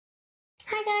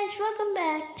Hi guys, welcome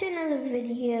back to another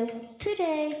video.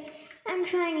 Today, I'm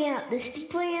trying out this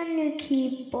brand new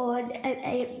keyboard.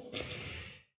 I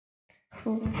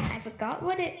forgot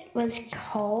what it was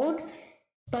called,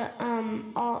 but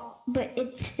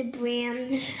it's the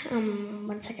brand.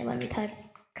 One second, let me type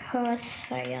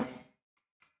Corsair.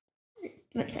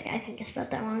 One second, I think I spelled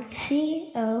that wrong.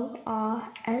 Corsair,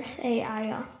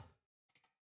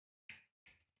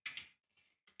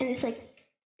 and it's like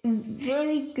a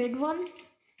very good one.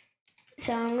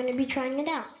 So I'm gonna be trying it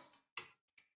out.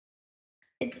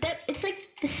 It's like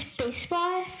the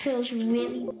spacebar feels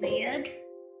really weird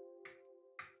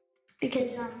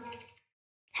because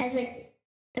has like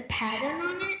the pattern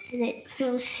on it and it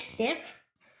feels stiff.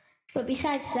 But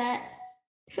besides that,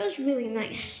 it feels really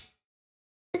nice.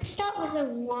 Let's start with a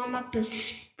warm up of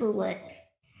Split.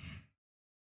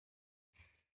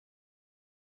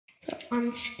 So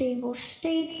unstable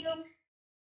stadium.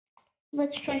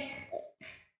 Let's try Split.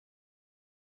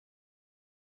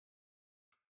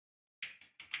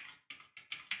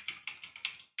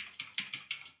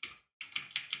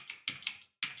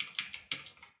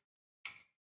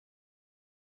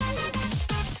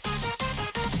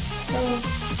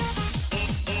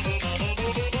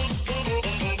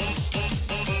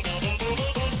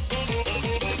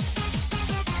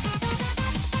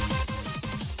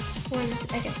 One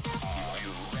second.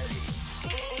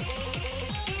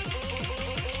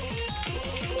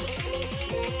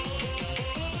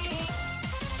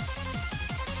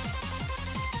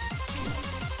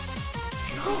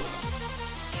 Oh,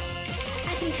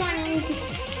 I can finally.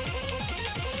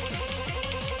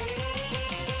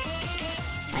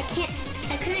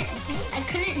 I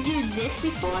couldn't do this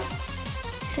before.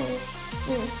 So,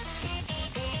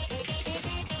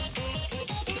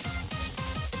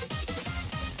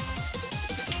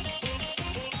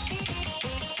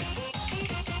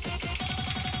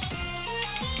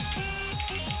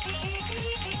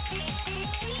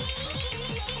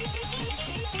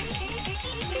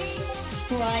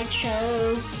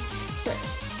 slideshow. But,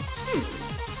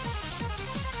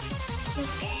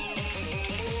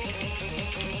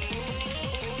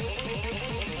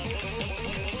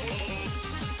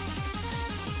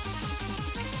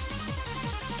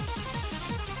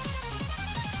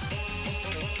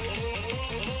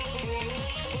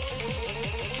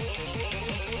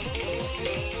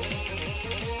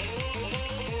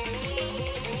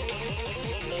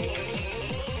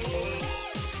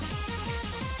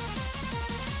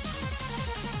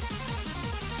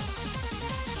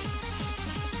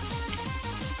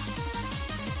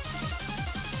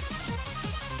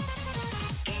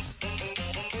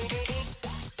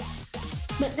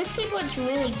 But this keyboard's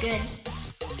really good.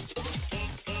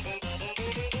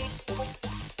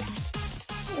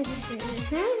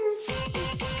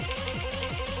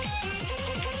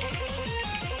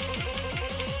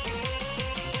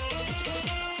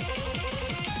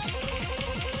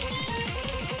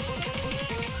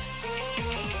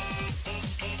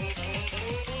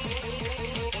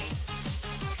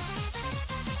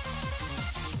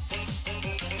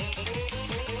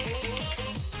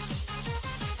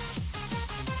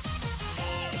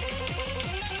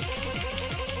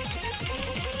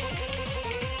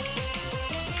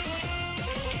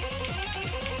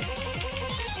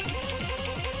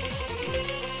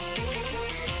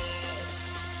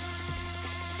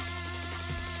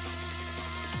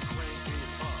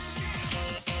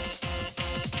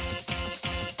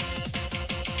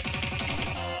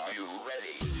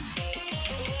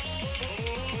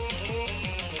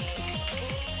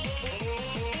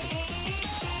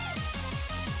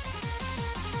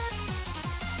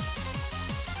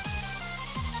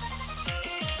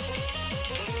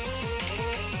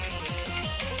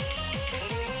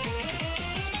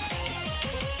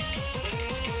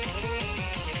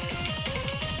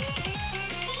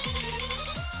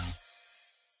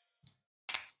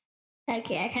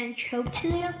 Okay, I kind of choked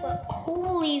there, but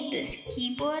holy, this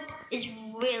keyboard is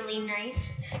really nice.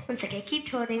 One second, I keep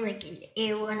holding like an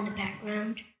arrow in the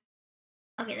background.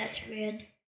 Okay, that's weird.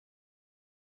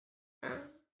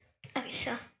 Okay,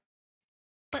 so,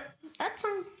 but that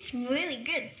song is really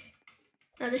good.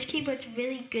 Now this keyboard's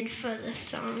really good for this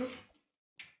song.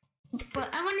 But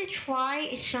I want to try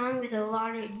a song with a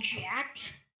lot of jacks,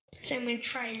 so I'm going to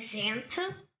try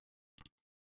Xanta.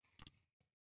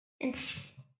 And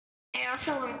I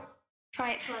also want to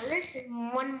try it for this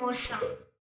and one more song.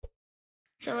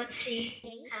 So let's see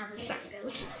how the song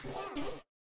goes.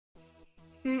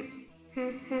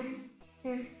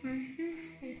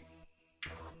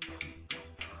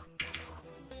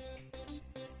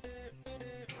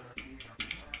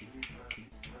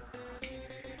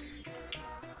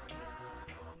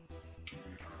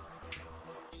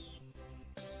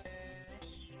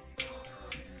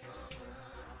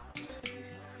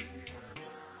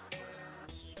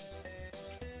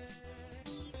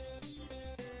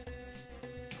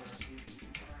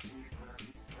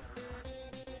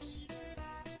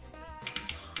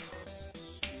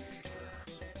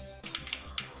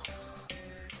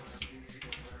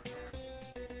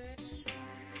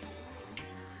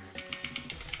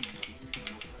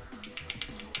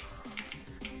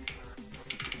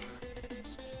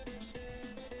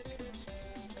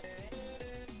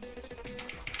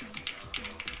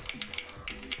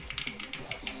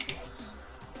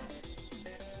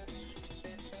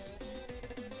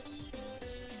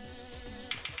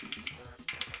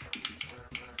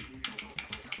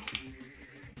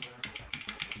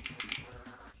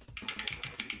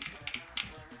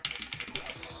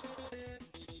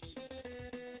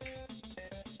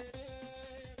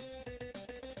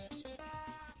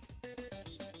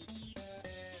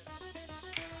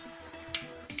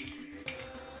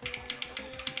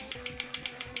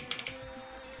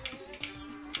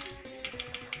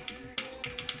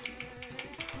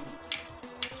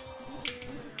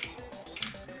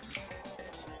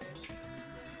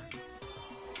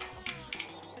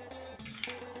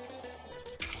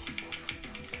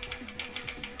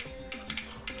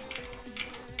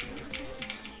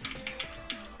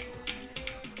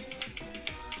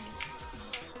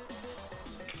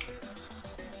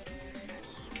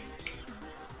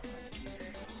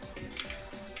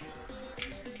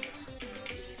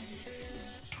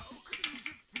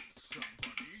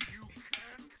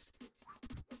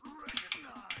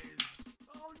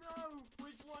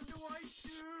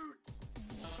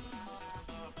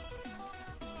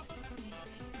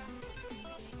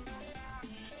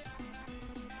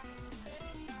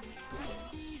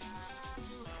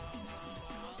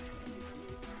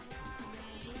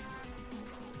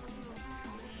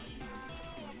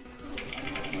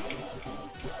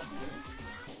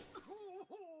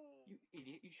 You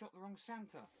idiot, you shot the wrong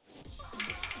Santa.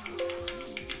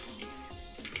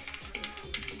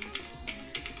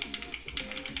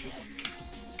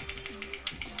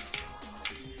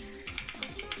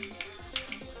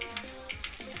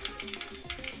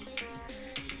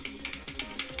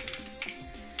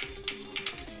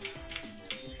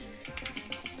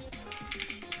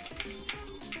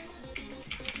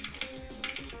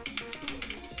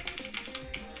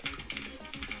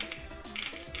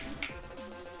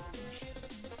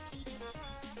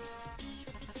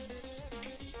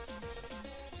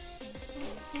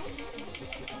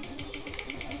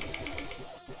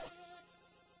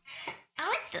 I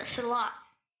like this a lot.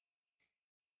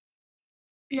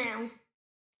 Now,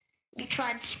 we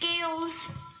tried scales,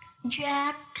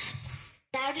 jacks.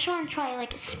 Now I just want to try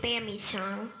like a spammy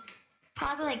song.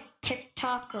 Probably like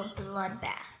TikTok or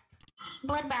Bloodbath.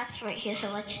 Bloodbath's right here, so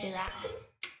let's do that.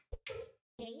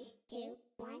 3, 2,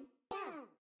 1, go!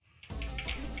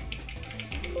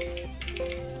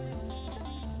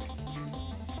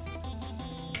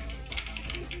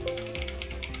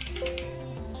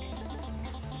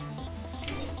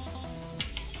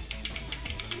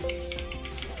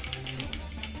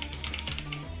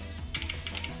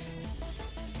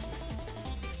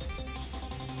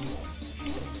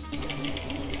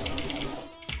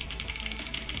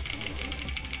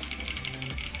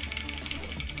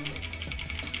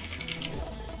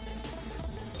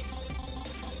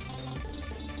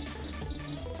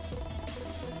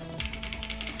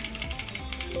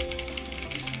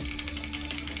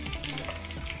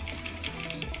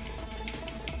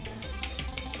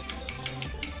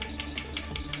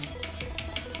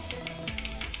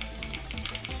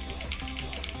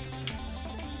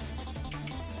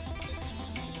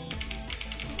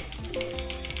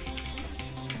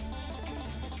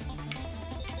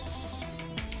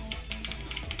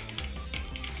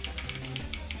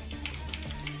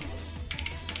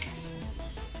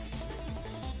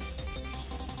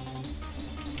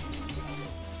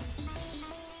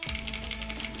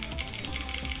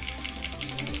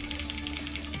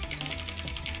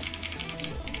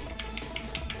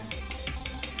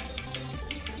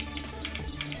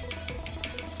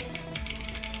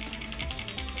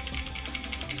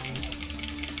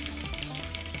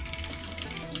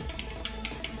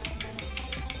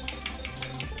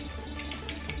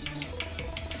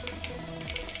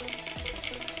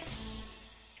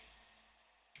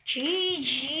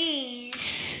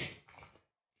 GG's.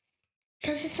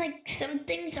 Because it's like some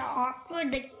things are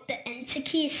awkward, like the enter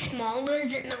key is smaller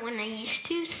than the one I used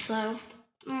to, so.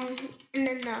 And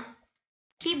then the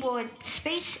keyboard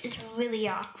space is really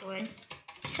awkward.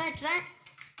 Besides that,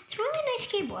 it's a really nice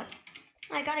keyboard.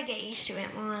 I gotta get used to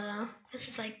it more though. This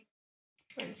is like,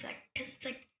 one sec, because it's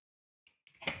like.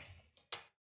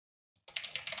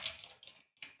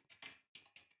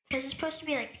 Because it's supposed to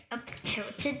be like up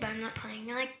tilted, but I'm not playing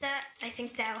it like that. I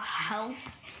think that'll help.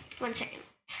 1 second.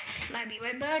 I'll be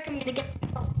right back. I'm gonna get.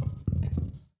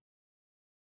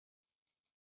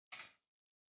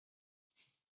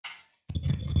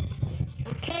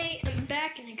 Okay, I'm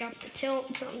back and I got the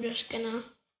tilt, so I'm just gonna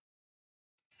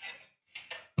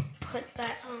put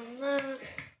that on there.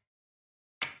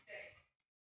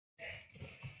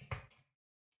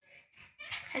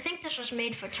 I think this was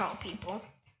made for tall people.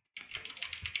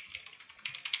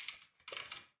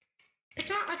 It's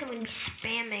not like I'm gonna be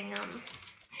spamming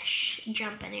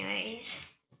jump anyways.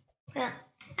 But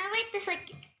I rate this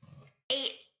like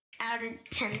 8 out of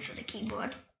 10 for the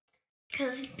keyboard.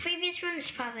 Because the previous one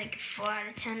is probably like 4 out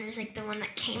of 10 is like the one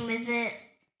that came with it.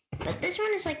 But this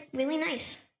one is like really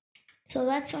nice. So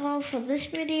that's all for this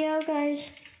video,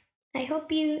 guys. I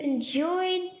hope you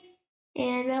enjoyed.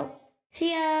 And well,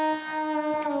 see ya.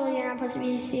 Oh, you're not supposed to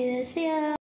be see this. See ya.